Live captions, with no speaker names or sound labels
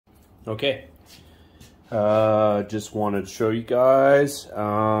Okay, just wanted to show you guys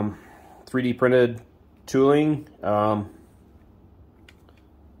 3D printed tooling.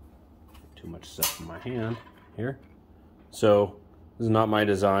 Too much stuff in my hand here. So this is not my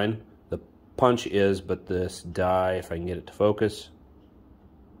design. The punch is, but this die, if I can get it to focus,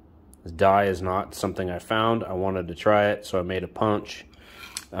 this die is not something I found. I wanted to try it, so I made a punch.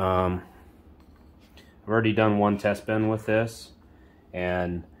 I've already done one test bend with this,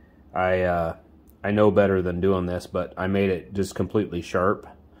 and I know better than doing this, but I made it just completely sharp,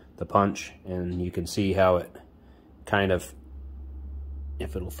 the punch, and you can see how it kind of,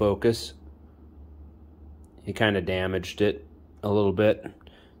 if it'll focus, it kind of damaged it a little bit,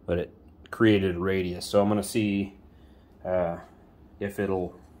 but it created a radius. So I'm going to see if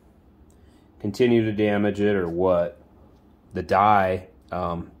it'll continue to damage it or what. The die,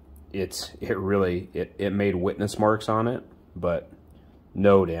 it made witness marks on it, but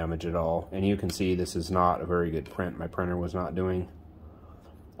no damage at all. And you can see this is not a very good print. My printer was not doing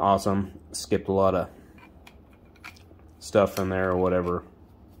awesome. Skipped a lot of stuff in there or whatever.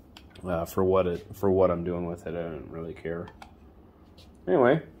 For what I'm doing with it, I don't really care.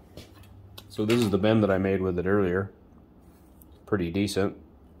 Anyway, so this is the bend that I made with it earlier. Pretty decent.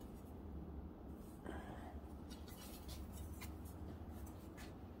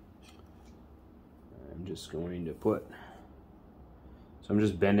 I'm just going to put, so I'm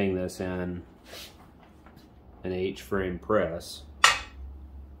just bending this in an H-frame press.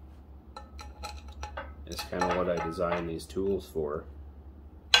 It's kind of what I designed these tools for,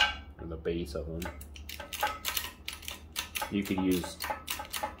 or the base of them. You could use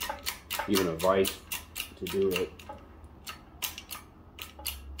even a vise to do it.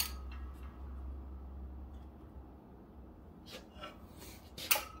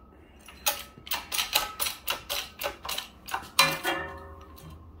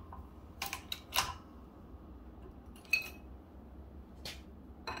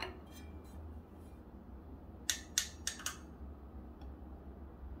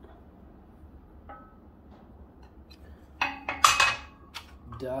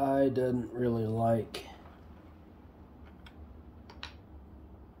 Die doesn't really like.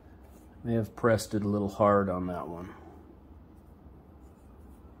 May have pressed it a little hard on that one.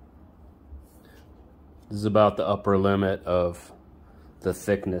 This is about the upper limit of the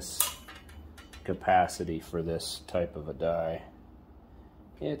thickness capacity for this type of a die.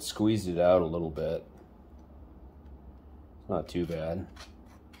 It squeezed it out a little bit. It's not too bad.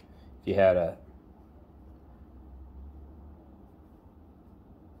 If you had a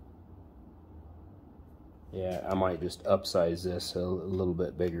Yeah, I might just upsize this a little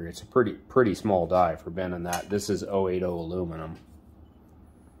bit bigger. It's a pretty small die for bending that. This is 080 aluminum,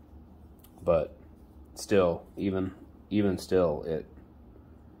 but still, even still, it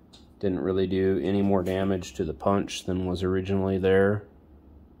didn't really do any more damage to the punch than was originally there.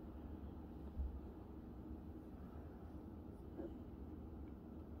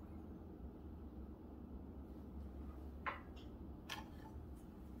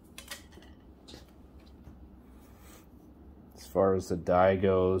 As far as the die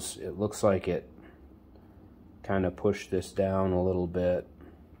goes, it looks like it kind of pushed this down a little bit.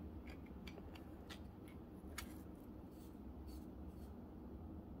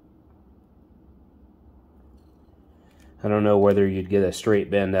 I don't know whether you'd get a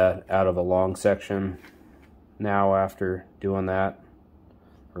straight bend out of a long section now after doing that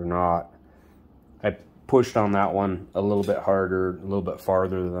or not. I pushed on that one a little bit harder, a little bit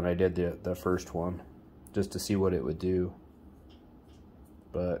farther than I did the first one, just to see what it would do.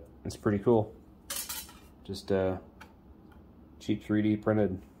 But it's pretty cool. Just cheap 3D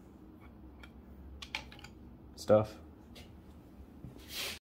printed stuff.